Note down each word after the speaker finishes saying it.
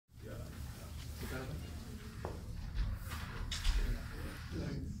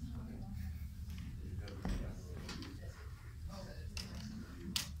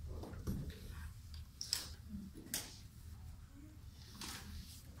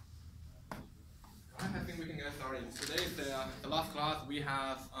get started. Today is the last class we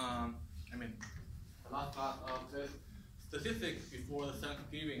have, the last class of this statistics before the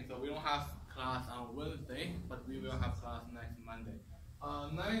Thanksgiving. So we don't have class on Wednesday, but we will have class next Monday.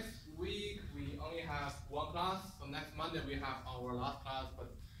 Next week we only have one class. So next Monday we have our last class,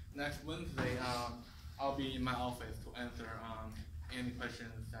 but next Wednesday I'll be in my office to answer any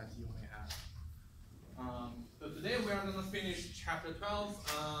questions that you may have. So today we are going to finish chapter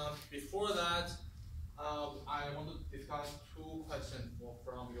 12. Before that, I want to discuss two questions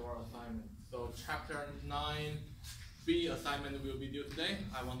from your assignment. So chapter 9B assignment will be due today.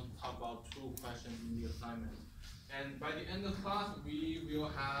 I want to talk about two questions in the assignment. And by the end of class, we will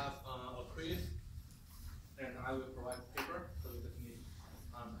have a quiz, and I will provide paper, so you just need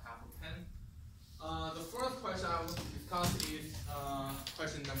half a pen. The first question I want to discuss is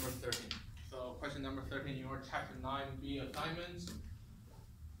question number 13. So question number 13 in your chapter 9B assignment.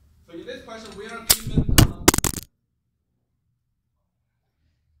 So in this question, we are given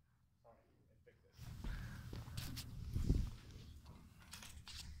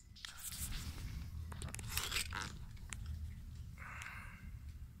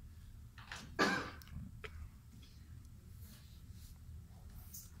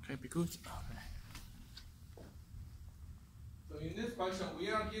okay, be good. Okay. So in this question, we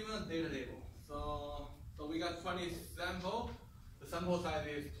are given a data table. So we got 20 samples. The sample size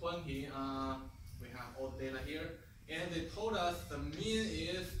is 20. We have all the data here. And they told us the mean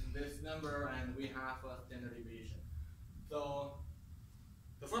is this number, and we have a standard deviation. So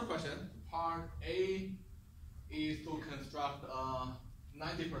the first question, part A, is to construct a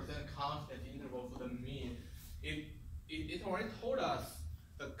 90% constant interval for the mean. It already told us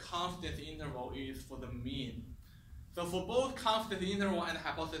the constant interval is for the mean. So for both constant interval and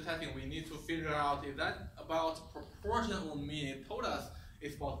hypothesis testing, we need to figure out is that about proportion or mean. It told us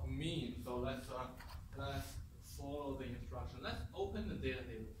it's about mean. So let's follow the instruction. Let's open the data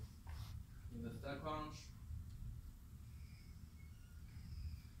table in the StatCrunch.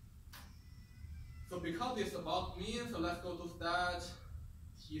 So because it's about mean, so let's go to stat,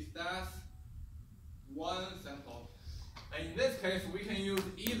 tstats, one sample. And in this case, we can use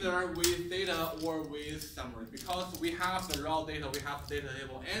either with data or with summary. Because we have the raw data, we have the data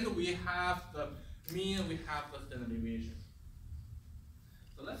table, and we have the mean, we have the standard deviation.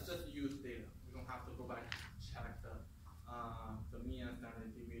 So let's just use data. We don't have to go back and check the mean and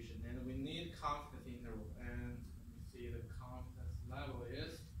standard deviation. And we need confidence interval. And let me see the confidence level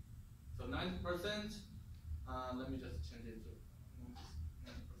is. So 90%. Let me just change it to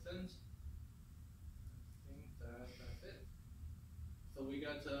 90%. So we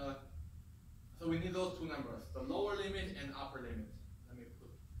got, so we need those two numbers, the lower limit and upper limit. Let me put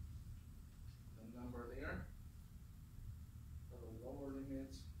the number there. So the lower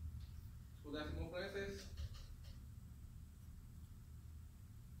limit, two decimal places.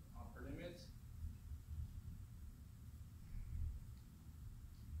 Upper limit.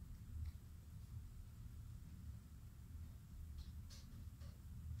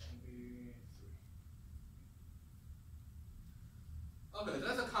 Okay,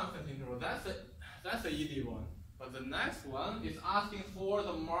 that's a constant interval. That's an easy one. But the next one is asking for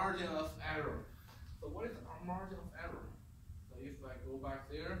the margin of error. So what is our margin of error? So if I go back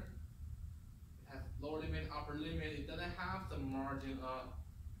there, it has lower limit, upper limit. It doesn't have the margin of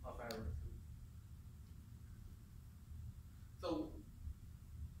error. So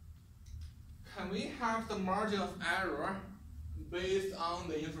can we have the margin of error based on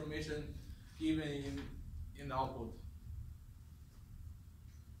the information given in the output?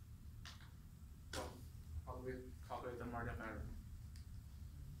 We calculate the margin of error.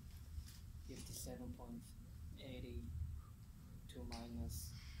 57.82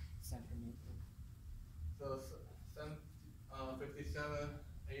 minus centimeter. So 57,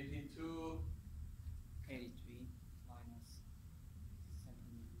 82. 83 minus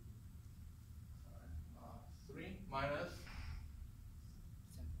centimeter. 3 minus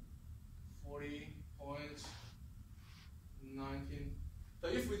 40.19. So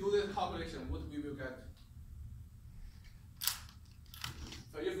if we do this calculation, what we will get?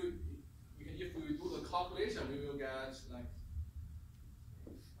 So if we do the calculation, we will get like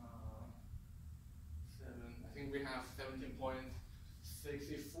 7. I think we have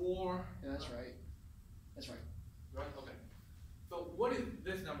 17.64. Yeah, that's right. That's right. Right. Okay. So what is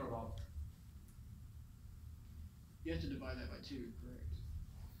this number about? You have to divide that by 2, correct?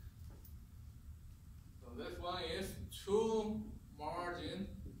 So this one is 2 margin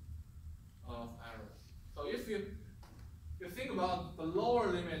of error. So if you think about the lower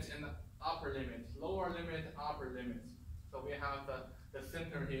limit and the upper limit, lower limit, upper limit. So we have the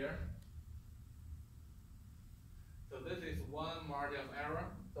center here. one margin of error.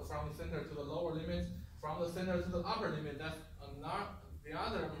 So from the center to the lower limit, from the center to the upper limit, that's the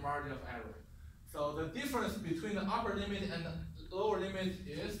other margin of error. So the difference between the upper limit and the lower limit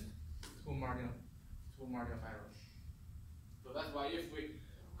is two margin of error. So that's why if we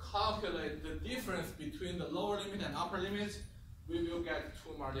calculate the difference between the lower limit and upper limit, we will get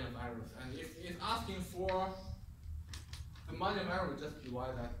two margin of errors. And if it's asking for the margin of error, we just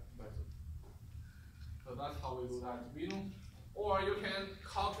divide that by 2. So that's how we do that. We don't, or you can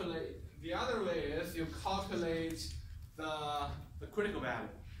calculate, the other way is you calculate the critical value.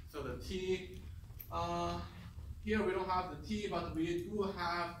 So the t, here we don't have the t, but we do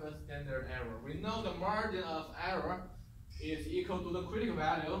have the standard error. We know the margin of error is equal to the critical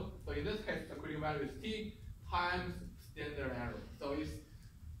value. So in this case, the critical value is t times standard error. So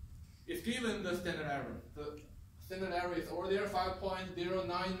it's given the standard error. The standard error is over there,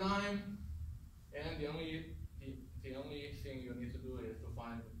 5.099, and the only thing you need to do is to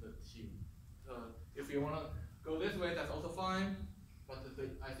find the t. If you want to go this way, that's also fine. But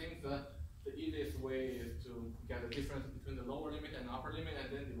I think the easiest way is to get the difference between the lower limit and upper limit,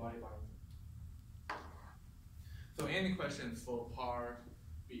 and then divide it by 2. So any questions for part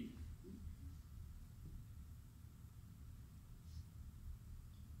B?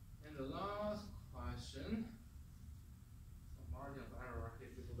 And the last question, so margin of error,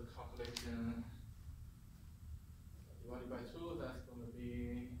 if you do the calculation, divided by 2, that's going to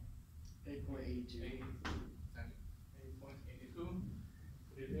be 8.82. 8.82.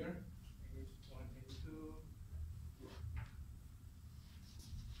 Put it there. 8.82.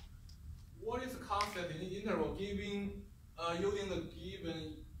 What is the constant in the interval giving using the given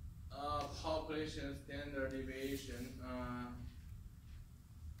population standard deviation?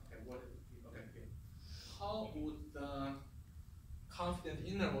 Okay. How would the constant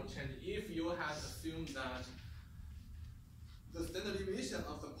interval change if you had assumed that the standard deviation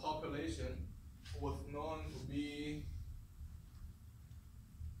of the population was known to be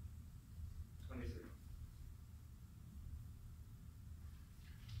 23?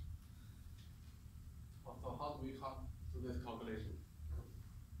 So how do we come to this calculation?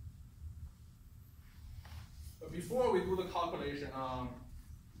 But before we do the calculation,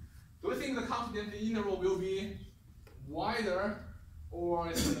 do you think the confidence interval will be wider or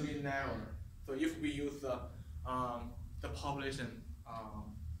it's going to be narrower? So if we use the population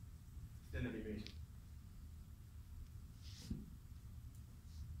standard deviation.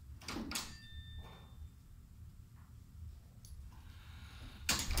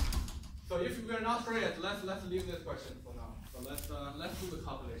 So if we are not sure yet, let's leave this question for now. So let's do the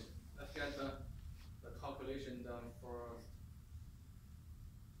calculation. Let's get the calculation done first.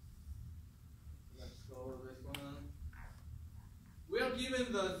 Let's go to this one. We are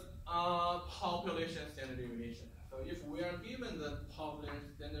given the population standard deviation. So if we are given the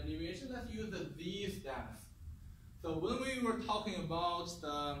population standard deviation, let's use the z-stats. So when we were talking about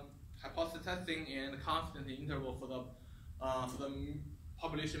the hypothesis testing and confidence interval for the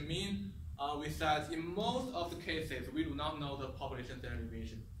population mean, we said in most of the cases we do not know the population standard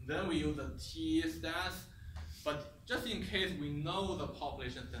deviation. Then we use the t-stats, but just in case we know the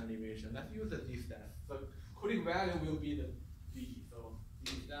population standard deviation, let's use the z-stats. So critical value will be the z. So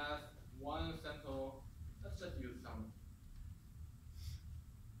z-stats, one sample. Let's just use some.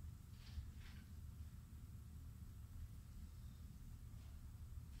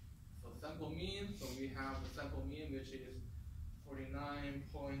 So sample mean, so we have the sample mean which is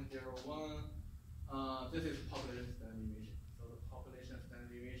 49.01. This is population standard deviation. So the population standard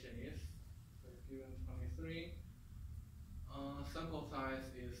deviation is, so it's given 23. Sample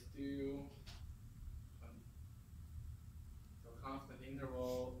size is still 20. So constant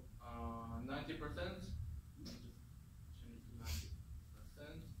interval 90%.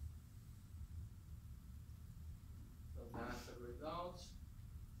 So that's the result.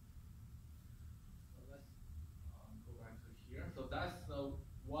 So let's go back to here. So that's the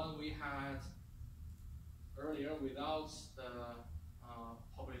one we had earlier without the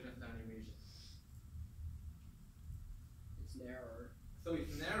population standard deviation. It's narrower. So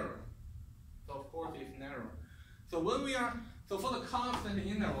it's narrower. So of course it's narrower. So when we are, so for the constant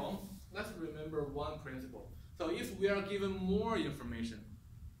interval, let's remember one principle. So if we are given more information,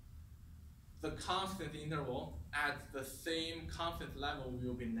 the constant interval at the same confidence level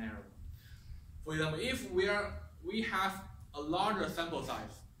will be narrow. For example, if we have a larger sample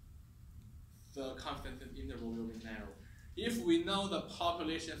size, the confidence interval will be narrow. If we know the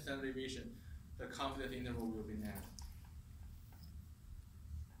population standard deviation, the confidence interval will be narrow.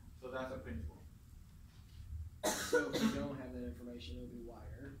 So that's a principle. So if you don't have that information, it'll be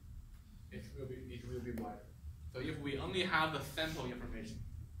wider. It will be wider. So if we only have the sample information,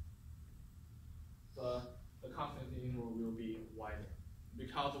 the confidence interval will be wider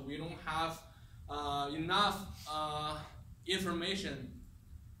because we don't have enough information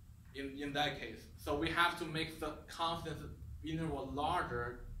in that case. So we have to make the confidence interval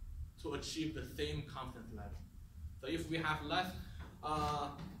larger to achieve the same confidence level. So if we have less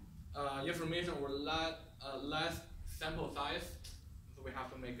information or less sample size, so we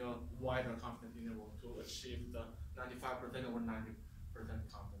have to make a wider confidence interval to achieve the 95% or 90% confidence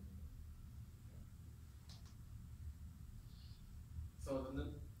interval. So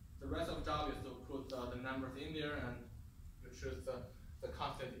the rest of the job is to put the numbers in there and make sure the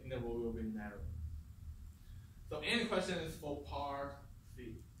confidence interval will be narrow. So any questions for part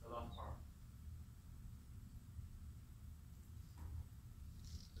C, the last part?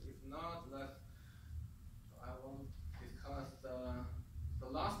 If not, I will discuss the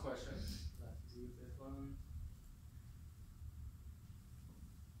last question. Let's do this one.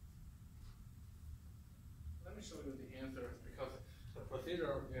 Let me show you the answer because the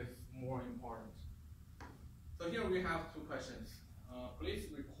procedure is more important. So here we have two questions. Please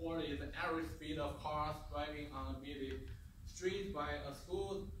record the average speed of cars driving on a busy street by a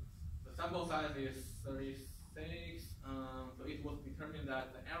school. The sample size is 36. So it was determined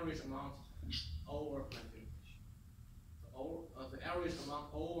that the average amount over the average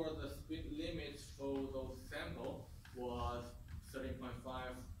amount over the speed limit for those sample was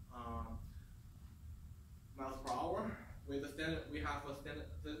 13.5 miles per hour. With the standard, we have a standard.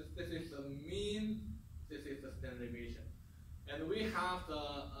 This is the mean. This is the standard deviation. And we have the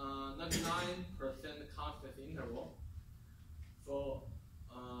 99% confidence interval for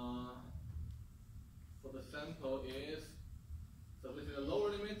the sample is, so this is the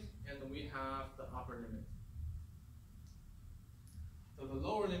lower limit and we have the upper limit. So the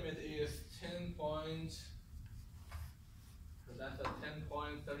lower limit is 10 point, so that's a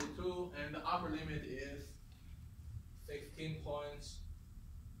 10.32 and the upper limit is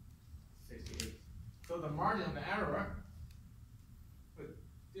 16.68. So the margin of error,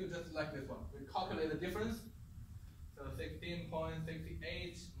 do just like this one. We calculate the difference. So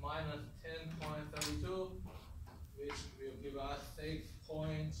 16.68 minus 10.32, which will give us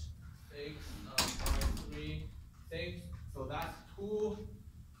 6.36. So that's two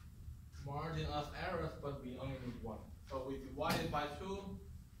margin of errors, but we only need one. So we divide it by 2.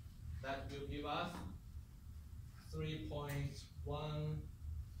 That will give us 3.18.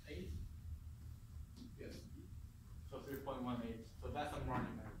 Yes. So 3.18. So that's a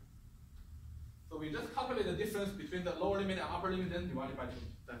margin error. So we just calculate the difference between the lower limit and upper limit, then divide it by 2.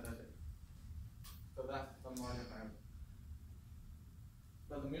 That's it. So that's the margin error.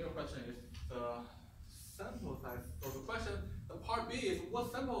 So the middle question is the sample size. So the question, the part B is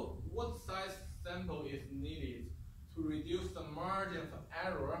what size sample is needed to reduce the margin of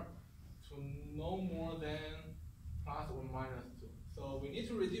error to no more than plus or minus 2. So we need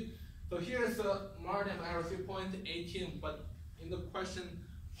to reduce. So here's the margin of error 3.18, but in the question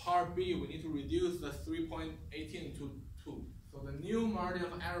part B, we need to reduce the 3.18 to 2. So the new margin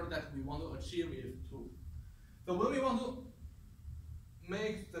of error that we want to achieve is 2. So when we want to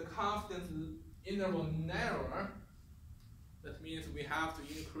make the confidence interval narrower, that means we have to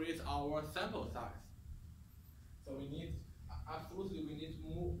increase our sample size. So we need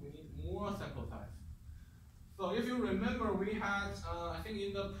more sample size. So if you remember, we had I think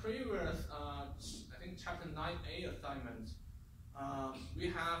in the previous chapter 9A assignment, we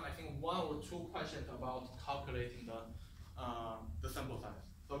have I think 1 or 2 questions about calculating the sample size.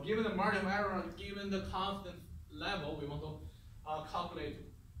 So given the margin of error, given the confidence level, we want to calculate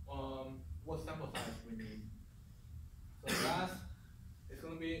what sample size we need. So it's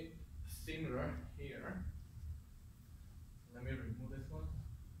going to be similar here. Let me remove this one.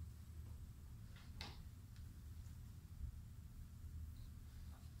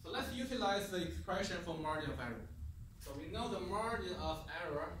 So let's utilize the expression for margin of error. So we know the margin of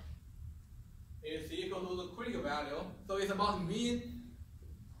error is equal to the critical value. So it's about mean.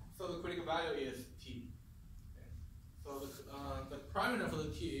 So the critical value is t. Okay. So the parameter for the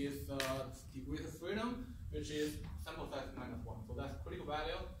t is degree of freedom, which is sample size minus 1. So that's critical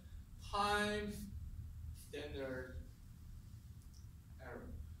value times standard error.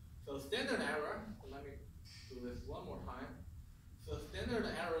 So standard error, let me do this one more time. So standard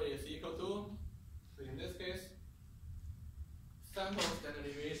error is equal to, so in this case, sample standard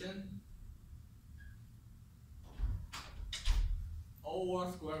deviation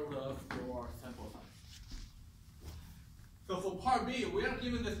over square root of your sample size. So for part B, we are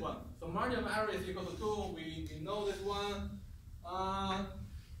given this one. So margin of error is equal to 2. We know this one.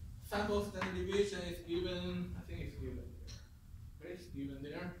 Sample standard deviation is given, I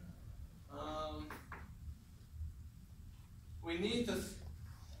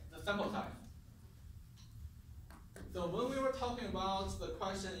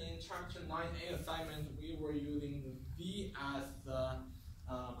question in chapter 9A assignment, we were using V as the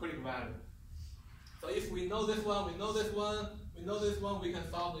critical value. So if we know this one, we know this one, we know this one, we can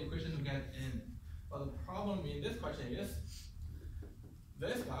solve the equation to get N. But the problem in this question is,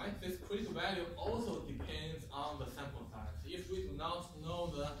 this guy, this critical value also depends on the sample size. If we do not know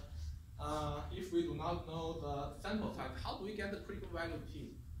the sample size, how do we get the critical value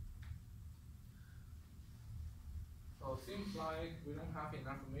T? So it seems like we don't have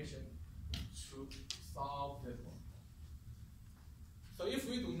enough information to solve this one. So if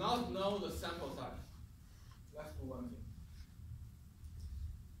we do not know the sample size, let's do one thing.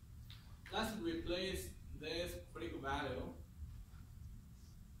 Let's replace this critical value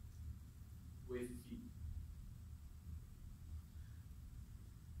with V.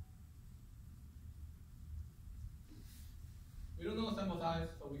 We don't know the sample size,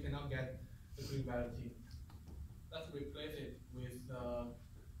 so we cannot get the critical value T. Let's replace it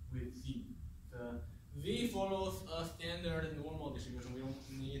with Z. The Z follows a standard normal distribution. We don't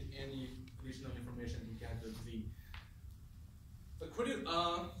need any additional information to get the Z. The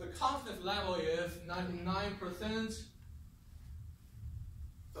confidence level is 99%.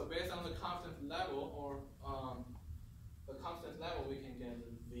 So based on the confidence level, or the confidence level, we can get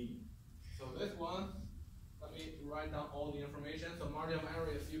the Z. So this one, let me write down all the information. So margin of error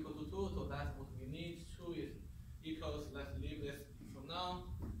is equal to 2, so that's what we need. 2 is equals, let's leave this for now,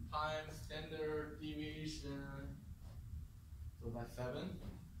 times standard deviation, so that's 7.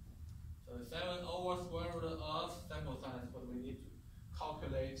 So 7 over square root of sample size, but we need to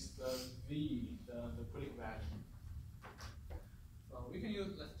calculate the V, the critical value. So we can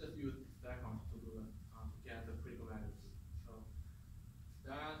use, let's just use StatConf to do to get the critical value. So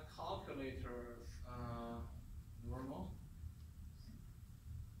that calculator's normal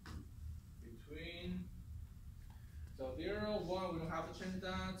between, so 0, 1, we don't have to change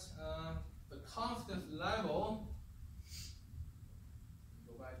that. The confidence level,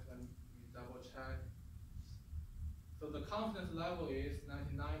 go back and double check. So the confidence level is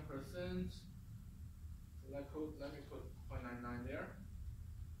 99%. So let me put 0.99 there.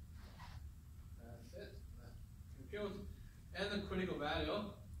 That's it. Let's compute. And the critical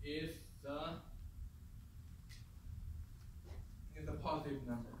value is the positive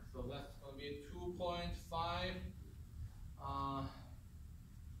number. So that's going to be 2.5.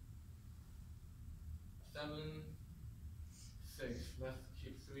 7, 6. Let's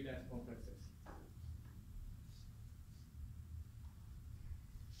keep 3, that's 1.6.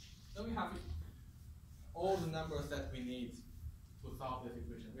 Then we have all the numbers that we need to solve this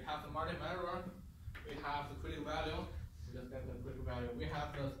equation. We have the margin of error, we have the critical value, we just get the critical value. We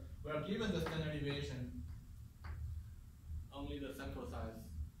are given the standard deviation, only the sample size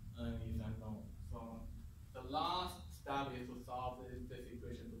is unknown. So the last step is to solve this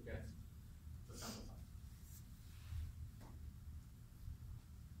equation to get the sample size.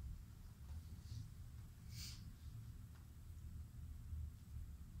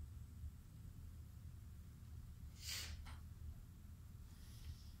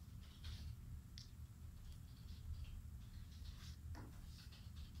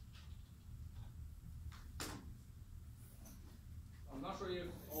 I'm not sure if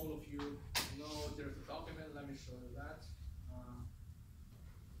all of you know there's a document. Let me show you that.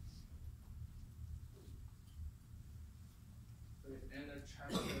 So it's in the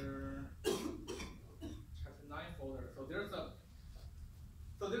chapter 9 folder. So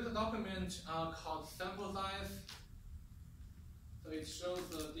there's a document called sample size. So it shows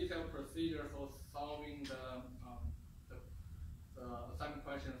the detailed procedure for solving the assignment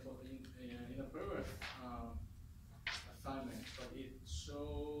question for in the previous assignment, but it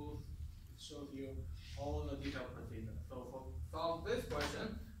shows you all the detailed procedure. So for solve this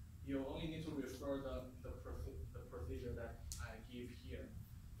question, you only need to refer the procedure that I give here.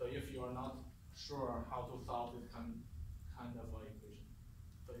 So if you are not sure how to solve this kind of equation,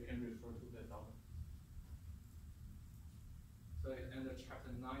 so you can refer to the document. So it's under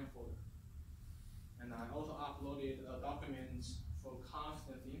chapter 9 folder. And I also uploaded a document for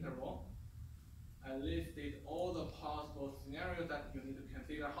confidence interval. I listed all the possible scenarios that you need to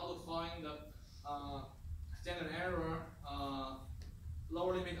consider, how to find the standard error,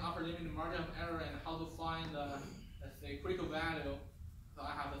 lower limit, upper limit, margin of error, and how to find the, let's say, critical value. So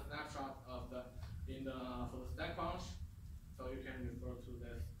I have a snapshot of for the StatConf, so you can refer to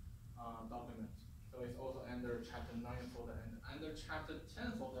this document. So it's also under chapter 9 folder, and under chapter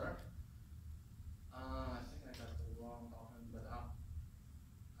 10 folder, I think I got the wrong document, but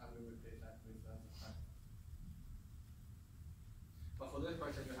I will replace that with the question. But for this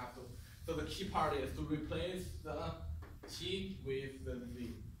question, you have to, so the key part is to replace the T with the V.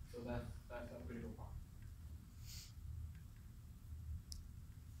 that's a critical part.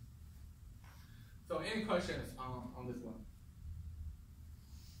 So any questions on this one?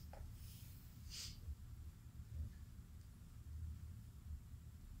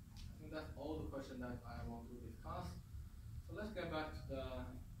 I think that's all the questions that I want to discuss. So let's get back to the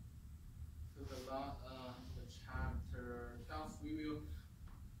chapter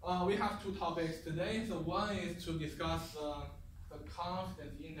 12. We have two topics today. So one is to discuss the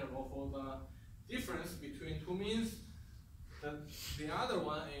confidence interval for the difference between two means. The other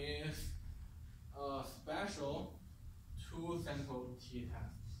one is a special two-sample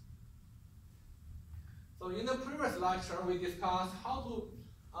t-test. So in the previous lecture, we discussed how to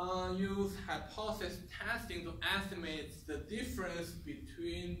use hypothesis testing to estimate the difference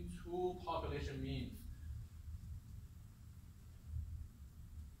between two population means.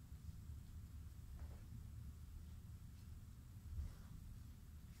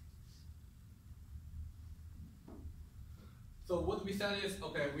 So what we said is,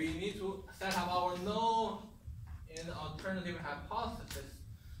 okay, we need to set up our null and alternative hypothesis.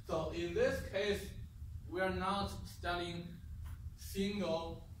 So in this case, we are not studying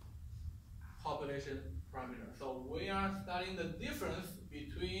single population parameter. So we are studying the difference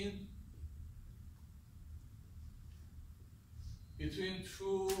between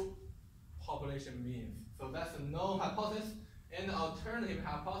two population means. So that's the null hypothesis and the alternative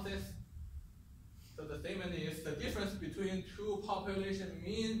hypothesis. So the statement is the difference between two population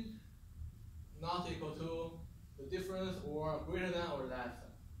mean not equal to the difference or greater than or less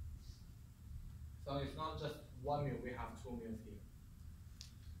than. So it's not just one mu, we have two mu's here.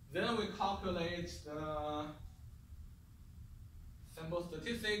 Then we calculate the sample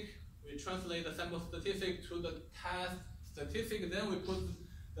statistic. We translate the sample statistic to the test statistic. Then we put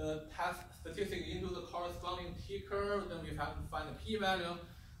the test statistic into the corresponding t-curve. Then we have to find the p-value.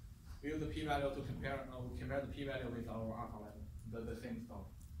 We use the p-value to compare. We compare the p-value with our alpha value, the same stuff.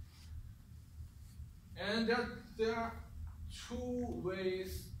 And there are two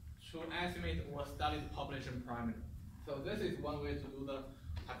ways to estimate or study the population parameter. So this is one way to do the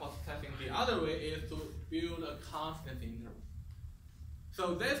hypothesis testing. The other way is to build a confidence interval.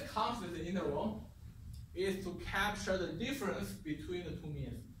 So this confidence interval is to capture the difference between the two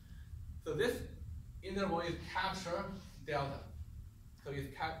means. So this interval is capture delta. So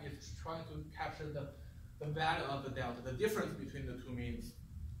it's trying to capture the value of the delta, the difference between the two means.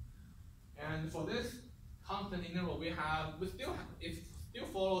 And for this confidence interval, it still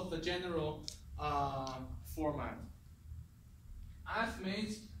follows the general format.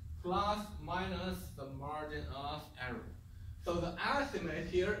 Estimate plus minus the margin of error. So the estimate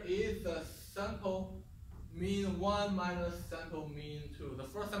here is the sample mean 1 minus sample mean 2. The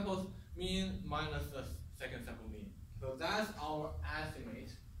first sample mean minus the second sample mean. So that's our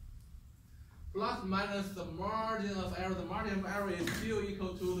estimate. Plus minus the margin of error. The margin of error is still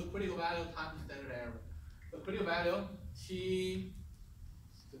equal to the critical value times standard error. The critical value t,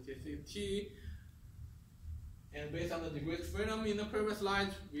 statistic t, and based on the degrees of freedom in the previous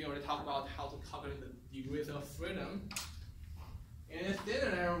slide, we already talked about how to calculate the degrees of freedom. And in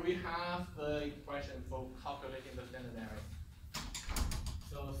standard error, we have the expression for calculating the standard error.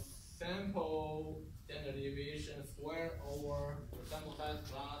 So sample standard deviation squared over the sample size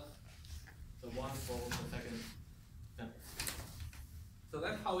plus the one for the second sample. So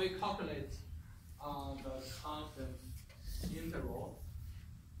that's how we calculate the confidence interval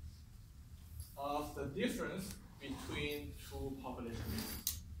of the difference between two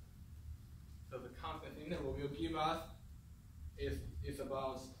populations. So the confidence interval will give us is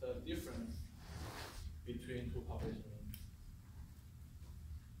about the difference between two populations.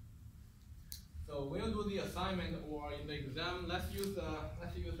 So we'll do the assignment or in the exam. Let's use the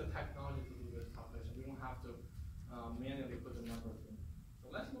technology to do this calculation. We don't have to manually put the numbers in. So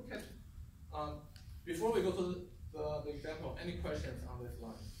let's look at before we go to the example. Any questions on this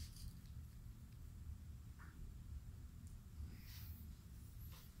line?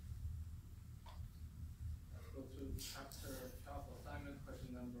 Let's go to chapter 12 assignment,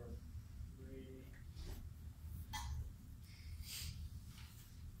 question number 3.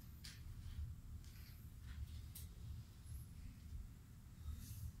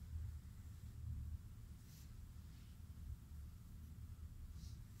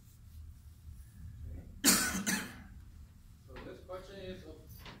 Is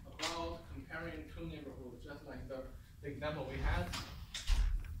about comparing two neighborhoods, just like the example we had.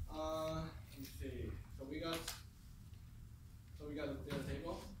 Let me see. So we got the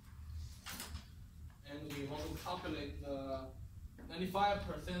table, and we want to calculate the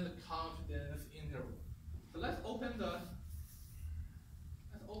 95% confidence interval. So let's open the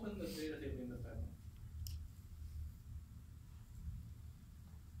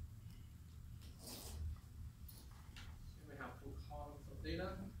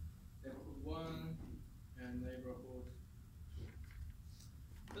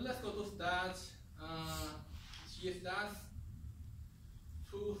that t-stats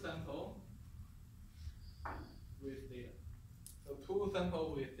two sample with data. So two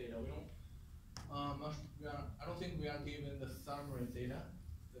sample with data. We don't I don't think we are given the summary data,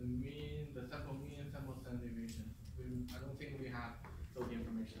 the mean, the sample mean, sample standard deviation. I don't think we have those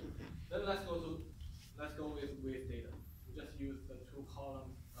information. Then let's go with data. We just use the two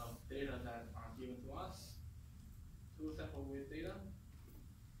columns of data that are given to us. Two sample with data.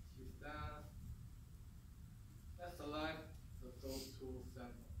 Use that. Let's select those two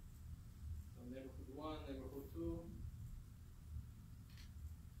samples. So neighborhood 1, neighborhood 2.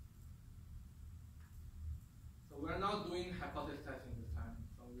 So we're not doing hypothesis testing this time.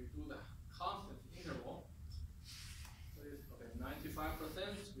 So we do the confidence interval. So it's okay, 95%.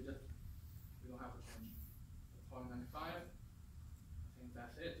 We don't have to change. 0.95. I think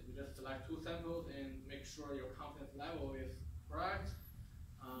that's it. We just select two samples and make sure your confidence level is correct.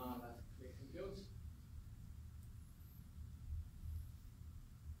 Let's click compute.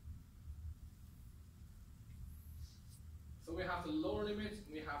 So we have the lower limit,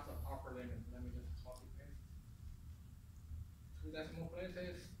 we have the upper limit. Let me just copy paste. Two decimal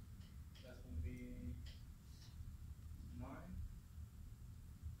places. That's going to be 9.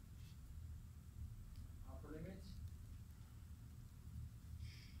 Upper limit.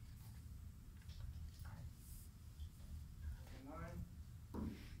 Okay, 9.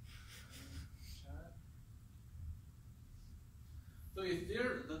 So is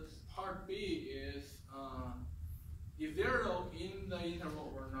there, the part B is 0 in the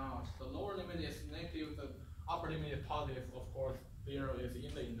interval or not? The lower limit is negative, the upper limit is positive. Of course, 0 is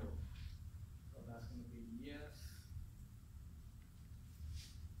in the interval. So that's going to be yes.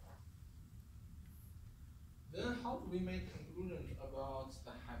 Then how do we make conclusions about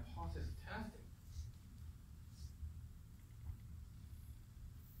the hypothesis testing?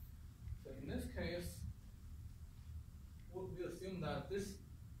 So in this case, we assume that this,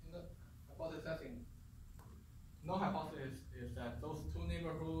 in the hypothesis testing, no hypothesis is that those two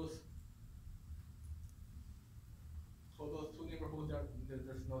neighborhoods, for those two neighborhoods,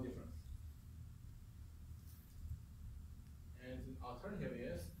 there's no difference. And the alternative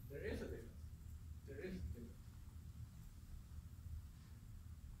is, there is a difference. There is a difference.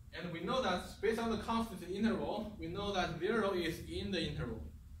 And we know that based on the confidence interval, we know that 0 is in the interval.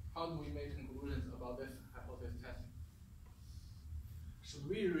 How do we make conclusions about this hypothesis testing? Should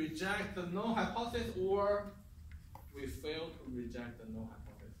we reject the no hypothesis, or we fail to reject the no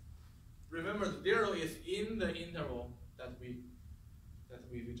hypothesis? Remember, 0 is in the interval that we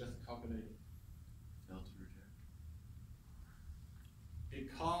just calculated. Fail to reject.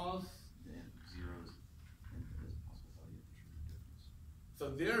 Because 0 is possible value of difference.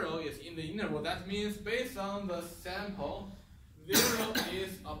 So 0 is in the interval. That means based on the sample, 0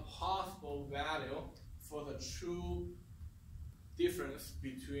 is a possible value for the true difference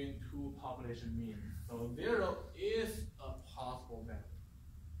between two population means. So 0 is a possible value.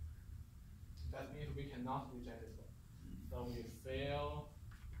 That means we cannot reject this one. So we fail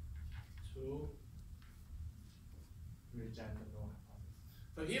to reject the no hypothesis.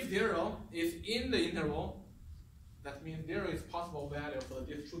 So if 0 is in the interval, that means 0 is possible value for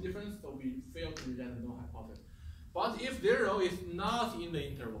this true difference, so we fail to reject the no hypothesis. But if 0 is not in the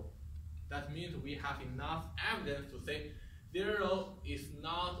interval, that means we have enough evidence to say 0 is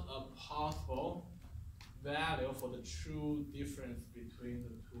not a possible value for the true difference between the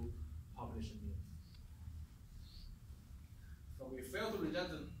two population means. So we fail to reject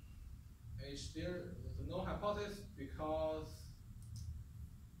the the no hypothesis because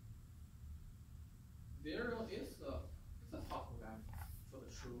 0 is a possible value for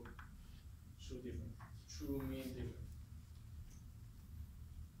the true difference, true mean difference.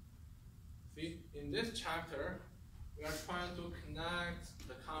 See, in this chapter, we are trying to connect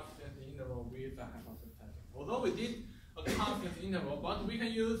the confidence interval with the hypothesis testing. Although we did a confidence interval, but we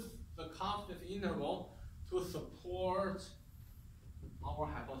can use the confidence interval to support our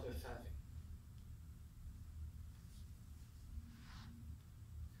hypothesis testing.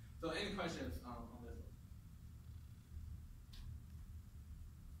 So any questions on this one?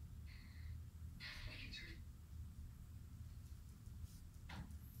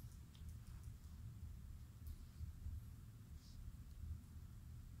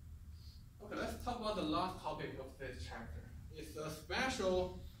 Okay, let's talk about the last topic of this chapter. It's a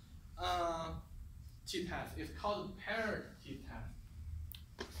special t-test. It's called paired t-test.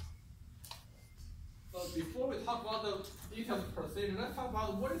 So before we talk about the detailed procedure, let's talk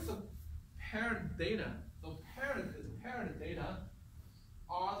about what is the paired data. So paired data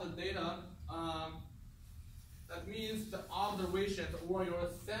are the data that means the observations or your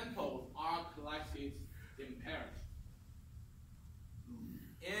samples are collected in pairs.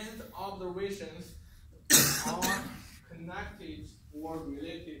 And observations are connected or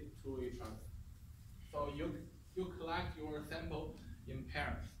related to each other. So you collect your sample in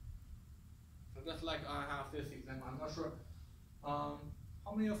pairs. So just like I have this example, I'm not sure.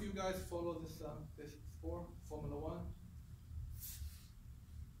 How many of you guys follow this sport, Formula One?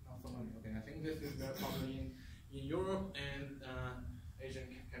 Not so many. Okay, I think this is very popular in Europe and Asian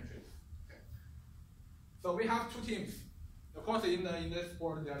countries. Okay. So we have two teams. Of course, in this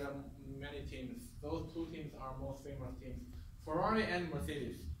sport there are many teams. Those two teams are most famous teams, Ferrari and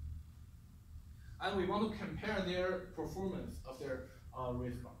Mercedes. And we want to compare their performance of their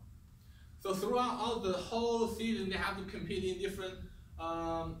race car. So throughout the whole season, they have to compete in different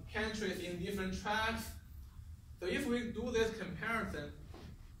countries, in different tracks. So if we do this comparison,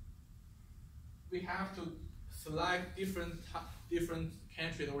 we have to select different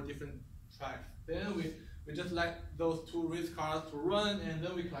countries or different tracks. Then we just let those two race cars to run, and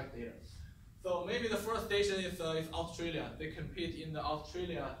then we collect data. So maybe the first station is Australia. They compete in the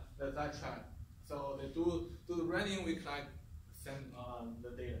Australia that track. So they do the running, we collect the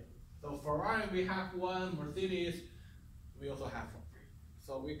data. So Ferrari we have one, Mercedes we also have one.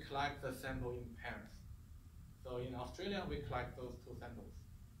 So we collect the sample in pairs. So in Australia we collect those two samples.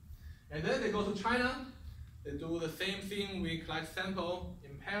 And then they go to China, they do the same thing, we collect sample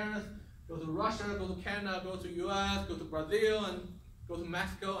in pairs, go to Russia, go to Canada, go to US, go to Brazil, and go to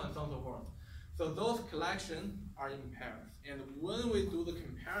Mexico, and so on and so forth. So those collections are in pairs. And when we do the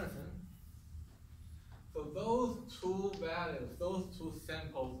comparison, so those two values, those two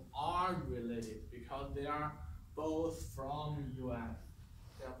samples are related because they are both from US.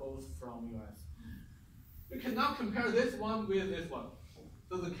 They are both from US. We cannot compare this one with this one.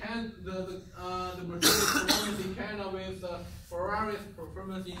 So the Mercedes performance in Canada with the Ferrari's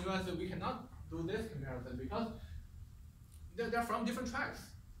performance in US, we cannot do this comparison because they're from different tracks.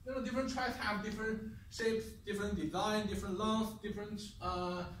 Different tracks have different shapes, different design, different lengths, different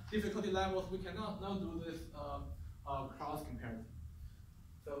difficulty levels. We cannot now do this cross comparison.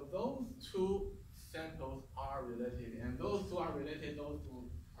 So those two samples are related, and those two are related. Those two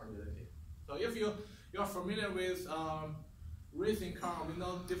are related. So if you're familiar with racing car, we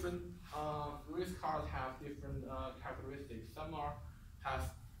know different race cars have different characteristics. Some have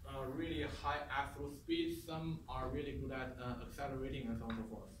really high absolute speed. Some are really good at accelerating and so on and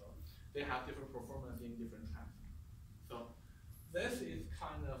so forth. So they have different performance in different tracks. So this is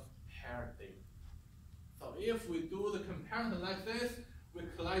kind of paired data. So if we do the comparison like this, we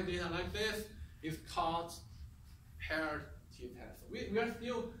collect data like this, it's called paired t-test. We are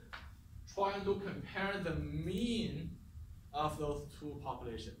still trying to compare the mean of those two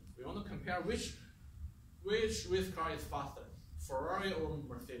populations. We want to compare which race car is faster, Ferrari or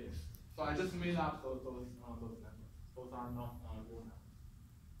Mercedes. So I just made up those numbers. Those are not real numbers.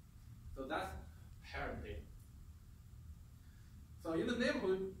 So that's paired data. So in the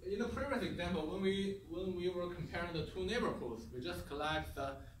neighborhood, in the previous example, when we were comparing the two neighborhoods, we just collect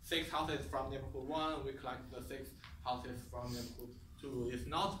the 6 houses from neighborhood 1, we collect the 6 houses from neighborhood 2. It's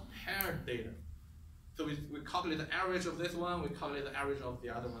not paired data. So we calculate the average of this one, we calculate the average of the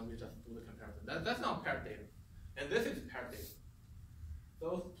other one, we just do the comparison. That's not paired data. And this is paired data.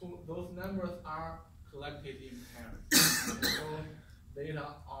 Those numbers are collected in pairs. And those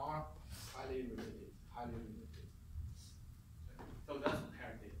data are highly related. So that's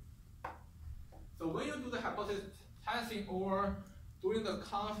paired data. So when you do the hypothesis testing or doing the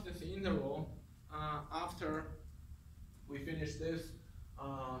confidence interval after we finish this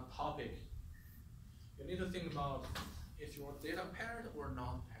topic, you need to think about is your data paired or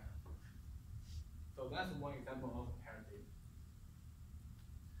not paired. So that's one example of paired data.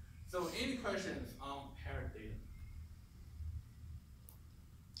 So any questions on paired data?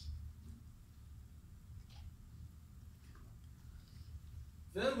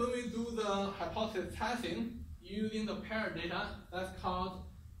 Then when we do the hypothesis testing using the paired data, that's called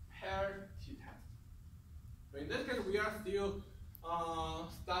paired t-test. In this case, we are still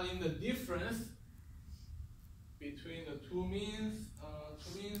studying the difference between the two means.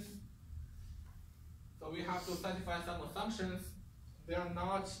 So we have to satisfy some assumptions. They are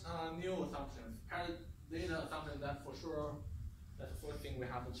not new assumptions. Paired data assumption, that's for sure. That's the first thing we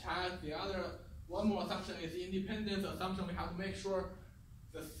have to check. One more assumption is independence assumption. We have to make sure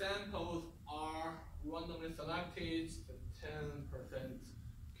the samples are randomly selected, the 10%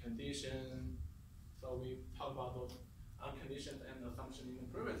 condition. So we talked about those conditions and assumptions in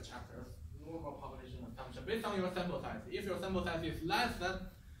the previous chapters. Normal population assumption based on your sample size. If your sample size is less than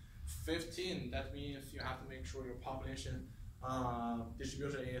 15, that means you have to make sure your population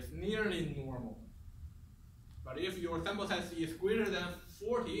distribution is nearly normal. But if your sample size is greater than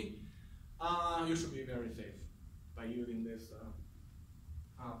 40, you should be very safe by using this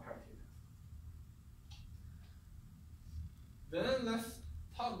parity test. Then let's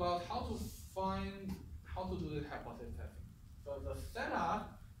talk about how to do the hypothesis testing. So the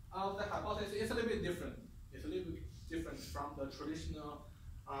setup of the hypothesis is a little bit different. It's a little bit different from the traditional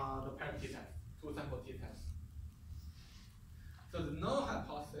the parity test, two-sample t-test. So the null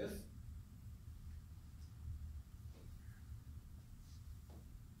hypothesis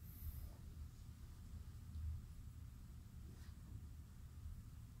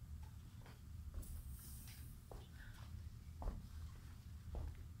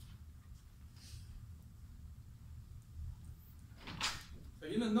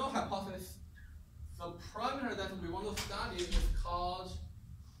in the null hypothesis, the parameter that we want to study is called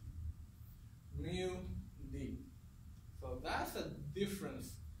mu d. So that's the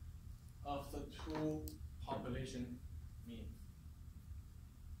difference of the two population means.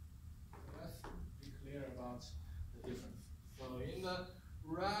 Let's be clear about the difference. So in the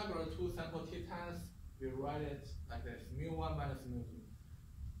regular two-sample t-test, we write it like this: mu1 minus mu2.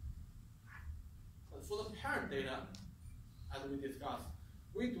 But for the paired data, as we discussed,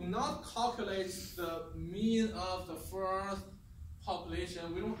 we do not calculate the mean of the first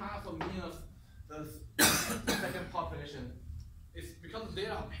population. We don't have a mean of the second population. It's because the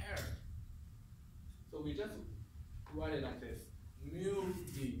data are paired. So we just write it like this: mu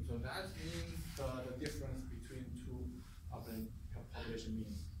d. So that means the difference between two population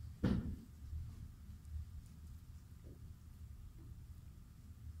means.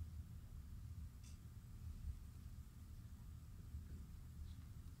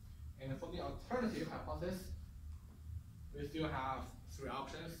 And for the alternative hypothesis, we still have three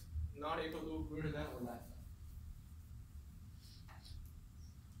options: not equal to, greater than, or less than.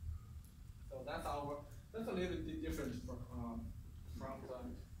 So that's a little bit different from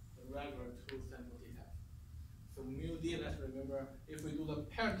the regular two-sample t-test. So mu d, let's remember, if we do the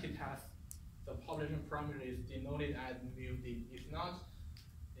paired t-test, the population parameter is denoted as mu d. It's not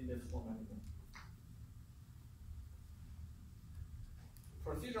in this format anymore.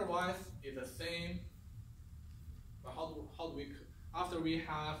 Procedure-wise, it's the same. But how do we, after we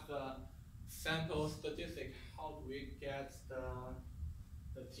have the sample statistic, how do we get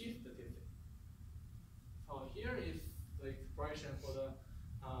the t statistic? So here is the expression for the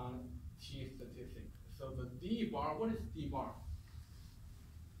t statistic. So the d bar, what is d bar?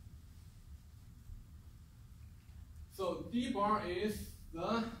 So d bar is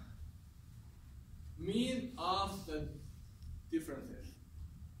the mean of the differences.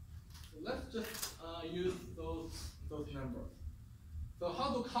 So let's just use those numbers. So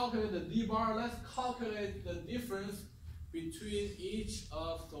how to calculate the d bar? Let's calculate the difference between each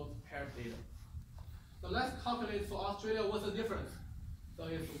of those paired data. So let's calculate for Australia what's the difference. So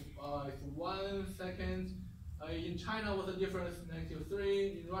it's 1 second. In China, what's the difference?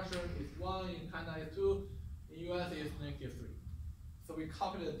 -3. In Russia, it's 1. In Canada, it's 2. In US, it's -3. So we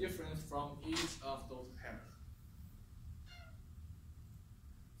calculate the difference from each of those pairs.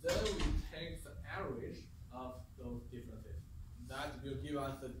 Then we take the average of those differences. That will give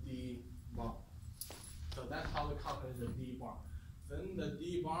us the d bar. So that's how we calculate the d bar. Then the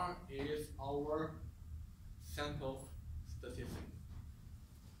d bar is our sample statistic.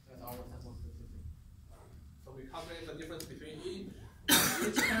 That's our sample statistic. So we calculate the difference between each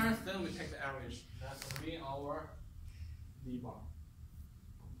pair, then we take the average. That's going to be our d bar.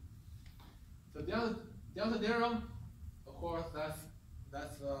 So delta theorem, of course,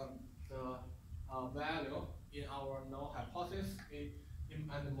 that's the value in our null hypothesis.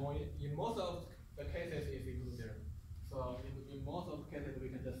 In most of the cases, it's equal to 0. So in most of the cases, we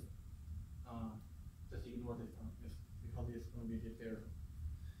can just ignore this term because it's going to be the theorem.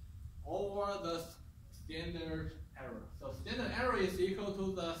 Or the standard error. So standard error is equal to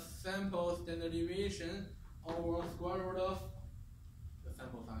the sample standard deviation over square root of the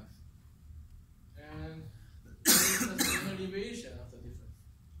sample size. And the standard deviation of the difference.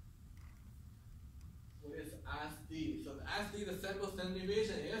 So it's SD. So the SD, the sample standard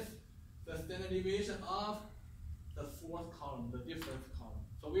deviation, is the standard deviation of the fourth column, the difference column.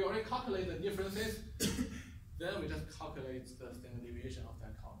 So we already calculate the differences, then we just calculate the standard deviation of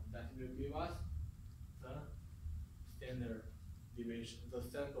that column. That will give us the standard deviation, the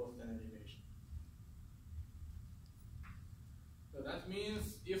sample standard deviation. So that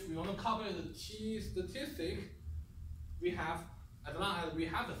means if we want to calculate the t statistic, we have, as long as we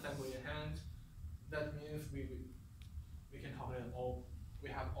have the sample in hand, that means we can calculate all we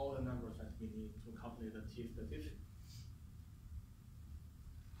have all the numbers that we need to calculate the t statistic.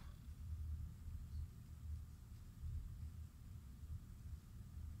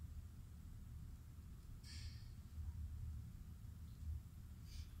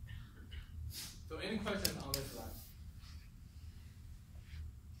 So any questions on this slide?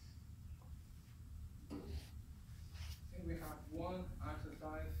 I think we have one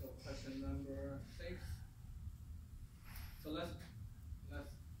exercise, so question number 6. So let's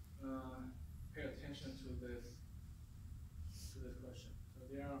pay attention to this question. So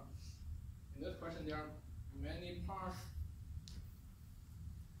there are, in this question there are many parts.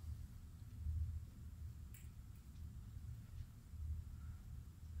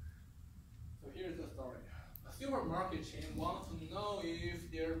 So here's the story. A supermarket chain wants to know if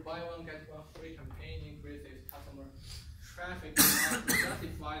their buy one get one free campaign increases customer traffic enough to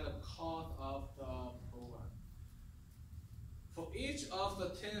justify the cost of the program. For each of the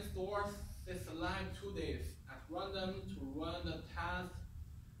 10 stores, they select 2 days at random to run the test.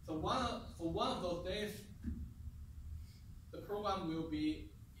 So for one of those days, the program will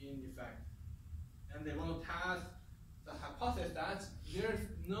be in effect. And they want to test the hypothesis that there's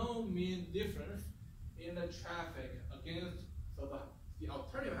no mean difference in the traffic against, so the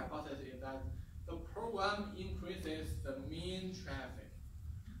alternative hypothesis is that the program increases the mean traffic.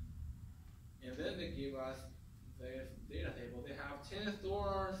 And then they give us this data table. They have 10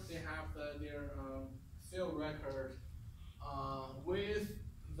 stores, they have their sale record with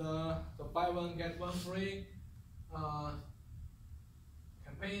the buy one get one free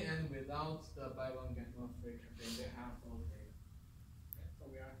campaign, and without the buy one get one free campaign, they have those data. Okay, so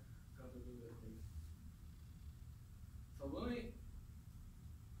we are going to do this data.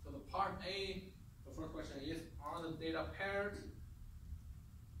 So the part A, the first question is, are the data paired?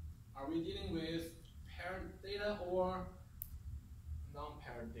 Are we dealing with paired data or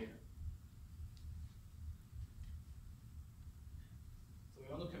non-paired data? So we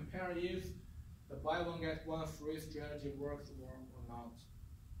want to compare if the buy one get one free strategy works or not.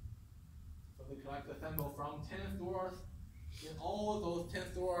 So they collect the sample from 10 stores. In all those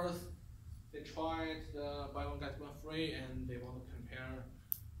 10 stores, they tried the buy one get one free, and they want to compare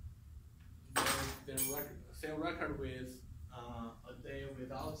their sale record with a day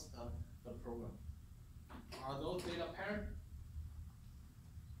without the program. Are those data paired?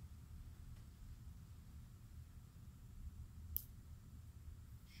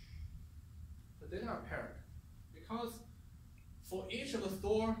 The data are paired because for each of the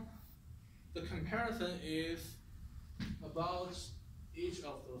store, the comparison is about each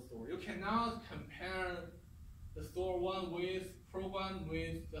of those stores. You cannot compare the store 1 with program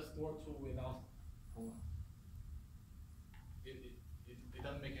with the store 2 without program. It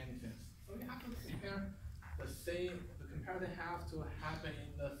doesn't make any sense. So you have to compare the comparison have to happen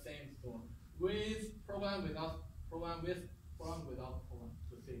in the same store with program, without program, with program, without program,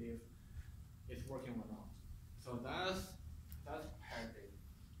 to see if it's working or not. So that's paired data.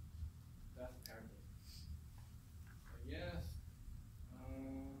 That's paired data. So yes.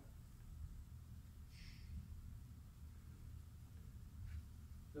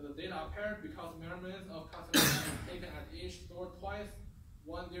 So the data are paired because measurements of customers are taken at each store twice,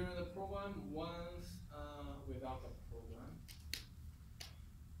 one during the program, once without the program.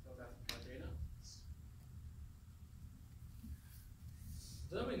 So that's paired data.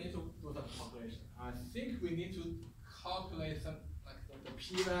 Then we need to do some calculation. I think we need to calculate some, like the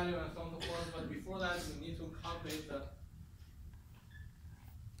p-value and so on and so forth, but before that we need to calculate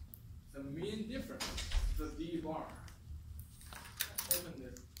the mean difference, the d bar. Let's open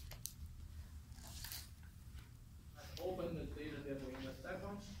this. Let's open the data table in the step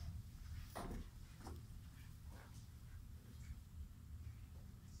function.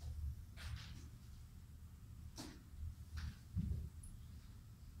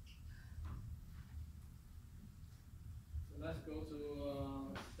 Let's go to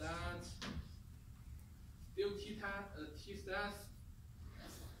stats. Still t-stats.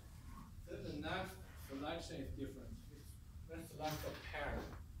 Then the next selection is different. Let's select a pair.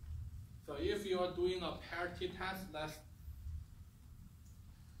 So if you are doing a pair t-test, let's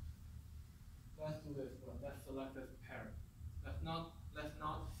do this one. Let's select this pair. Let's not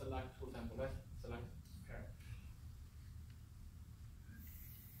select 2 samples. Let's select pair.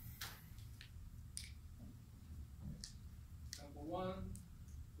 Sample 1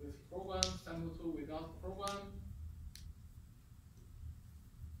 with program, sample 2 without program.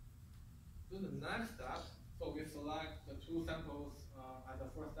 Then the next step, so we select the 2 samples as the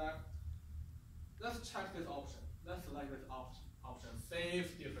first step. Let's check this option. Let's select this option,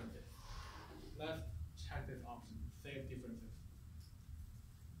 save differences. Let's check this option, save differences.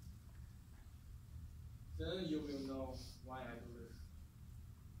 then you will know why I do this.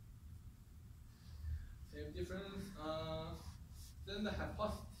 Same difference. Then the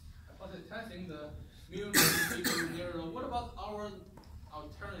hypothesis testing, the mu is equal to 0. What about our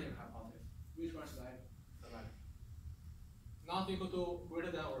alternative hypothesis? Which one should I select? Not equal to,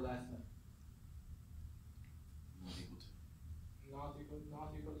 greater than, or less than? Not equal to.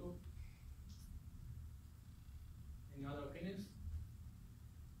 Not equal to. Any other opinions?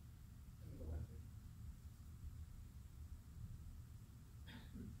 Let me go back here.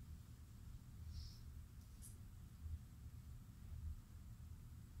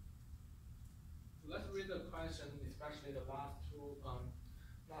 So let's read the question, especially the last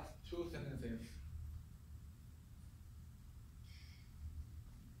two sentences.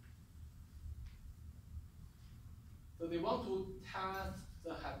 So they want to test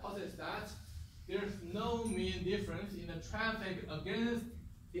the hypothesis that there's no mean difference in the traffic against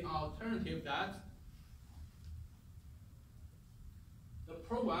the alternative that the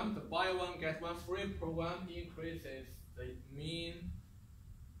program, the buy one get one free program, increases the mean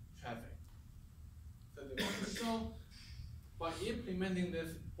traffic. So they want to show by implementing this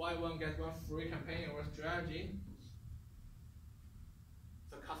buy one get one free campaign or strategy,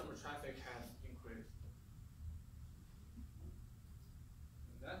 the customer traffic has increased.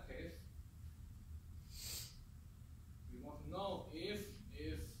 In that case, we want to know if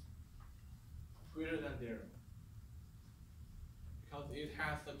is greater than 0, because it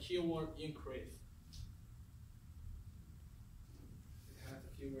has the keyword increase. It has the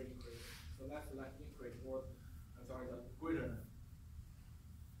keyword increase. So let's select increase, or I'm sorry, the greater than.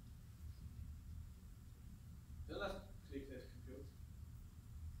 Then let's click this compute.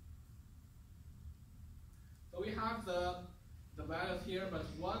 So we have the values here, but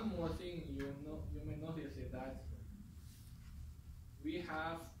one more thing you may notice is that we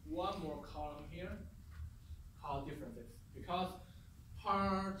have one more column here called differences, because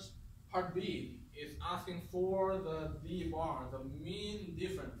part B is asking for the D bar, the mean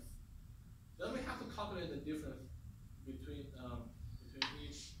difference. Then we have to calculate the difference between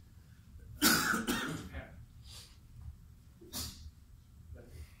each pair.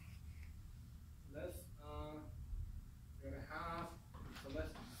 We're gonna have, so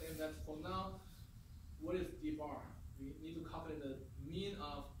let's say that for now, what is D bar? We need to calculate the mean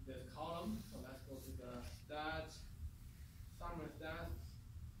of this column. So let's go to the stats, summary stats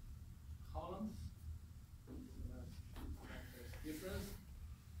columns. So that's difference.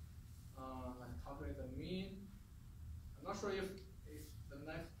 Let's calculate the mean. I'm not sure if the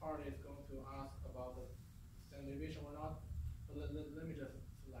next part is going to ask about the standard deviation or not. So let me just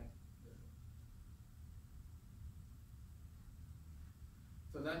select this one.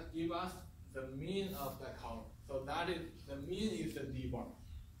 So that gives us the mean of that column. So that is, the mean is the D bar.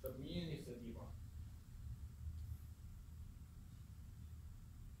 The mean is the D bar.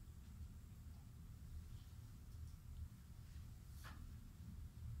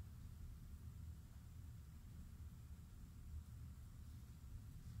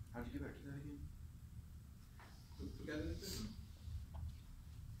 How'd you get back to that again? To get this system.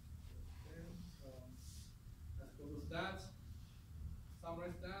 Okay, so let's go to stats,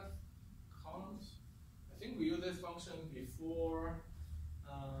 summary stats, columns. I think we used this function before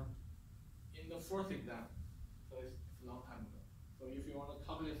in the first exam, so it's a long time ago. So if you want to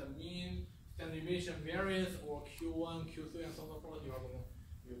calculate the mean, standard deviation, variance, or Q1, Q3, and so on and so forth, you are going to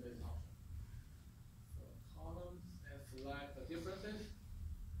use this option. So columns, and select the differences,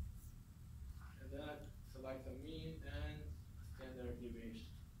 and then select the mean and standard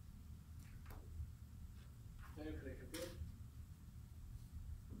deviation. Then you click compute.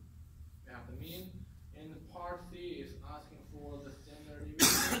 We have the mean. And part C is asking for the standard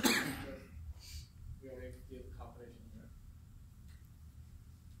deviation. We already did calculation here.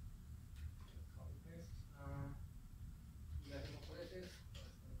 Copy paste. Decimal places.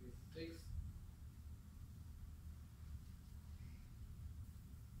 That's going to be 6.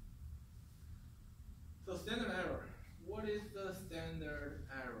 So standard error. What is the standard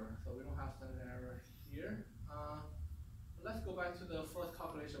error? So we don't have standard error here. Let's go back to the first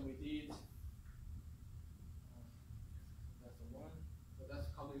calculation we did. That's the one. So that's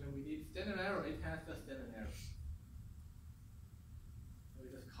the calculation we did. Standard error, it has the standard error. So we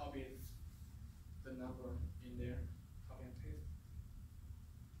just copy the number in there, copy and paste.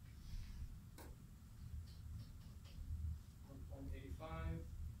 1.85.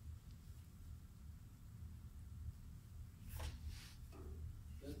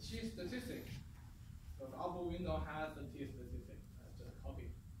 The T statistic. So the output window has the T statistic. Let's just copy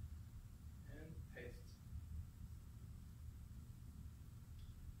and paste.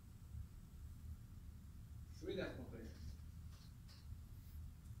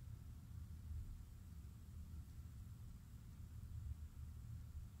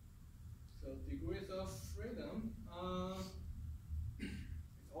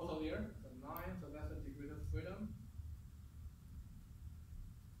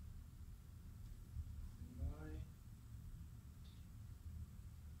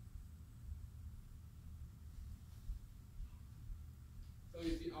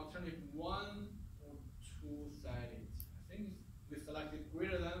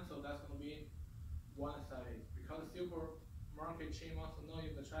 one-sided because supermarket chain wants to know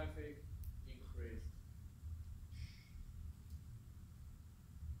if the traffic increased.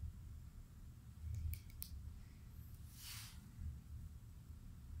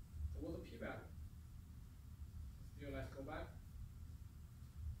 So what's the p-value? Still, let's go back.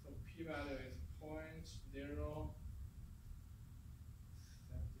 So p-value is 0.076.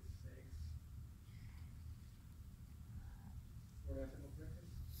 For decimal places.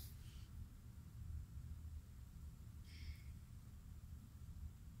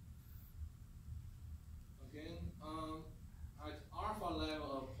 Again, at alpha level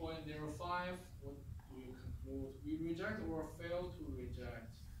of 0.05, what do you conclude? We reject or fail to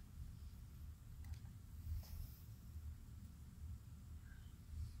reject?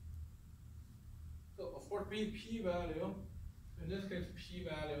 So for p-value, in this case,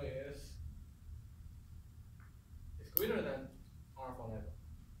 p-value is greater than alpha level.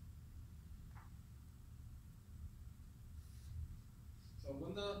 So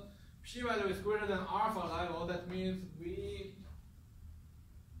when the p-value is greater than alpha level, that means we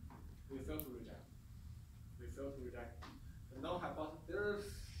fail to reject. We fail to reject. The null hypothesis, there's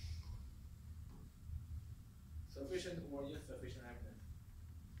sufficient or insufficient evidence.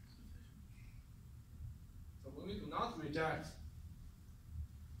 So when we do not reject,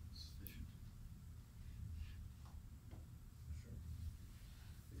 Sufficient.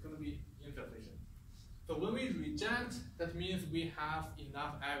 it's going to be insufficient. So when we reject, that means we have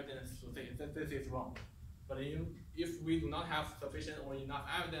enough evidence to say that this is wrong. But if we do not have sufficient or enough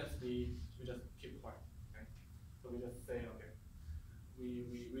evidence, we just keep quiet. Okay? So we just say, okay,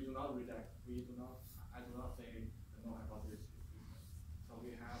 we do not reject. I do not say the null hypothesis is weakness. So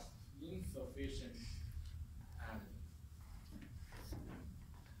we have insufficient evidence.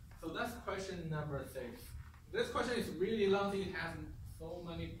 So that's question number 6. This question is really long. It has so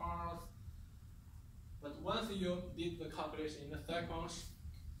many parts. But once you did the calculation in the sequence,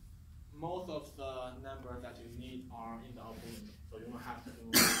 most of the numbers that you need are in the output window. So you don't have to do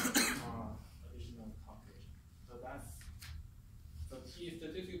additional calculation. So that's the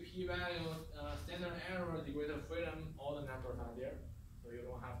statistical p-value, standard error, degree of freedom, all the numbers are there. So you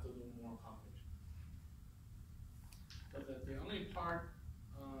don't have to do more calculation. But the only part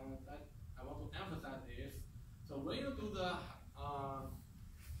that I want to emphasize is, so when you do the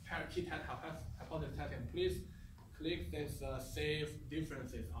t-test hypothesis testing, please click this save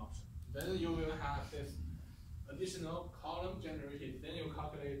differences option. Then you will have this additional column generated. Then you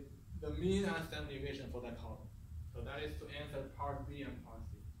calculate the mean and standard deviation for that column. So that is to answer part B and part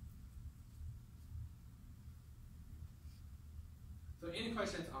C. So any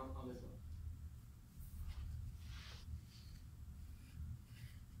questions on this one?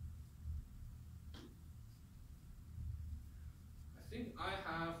 I think I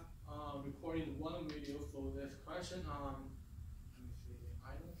have recorded one video for this question. Let me see.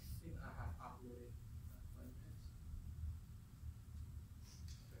 I don't think I have uploaded that 5 minutes.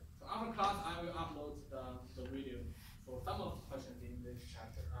 Okay. So after class, I will upload the video for some of the questions in this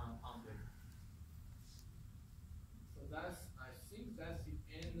chapter on this. So I think that's the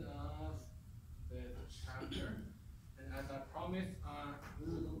end of this chapter. And as I promised, we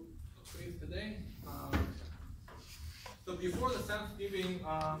will do a quiz today. So before the Thanksgiving,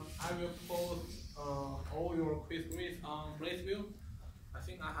 I will post all your quiz grades on Blazeview. I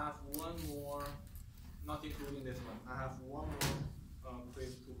think I have one more, not including this one. I have one more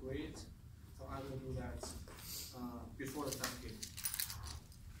quiz to grade, so I will do that before the Thanksgiving.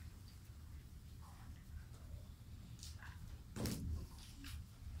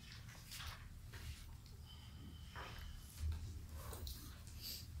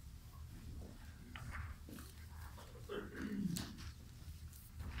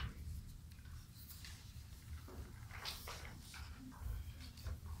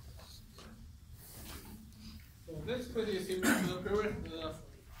 This quiz is similar to the previous,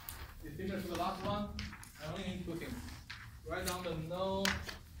 is similar to the last one. I only need 2 things. Write down the no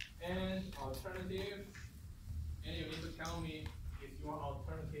and alternative, and you need to tell me if your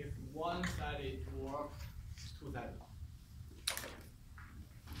alternative one-sided or two-sided.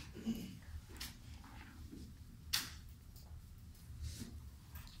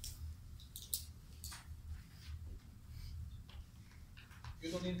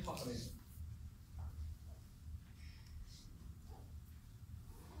 You don't need calculation.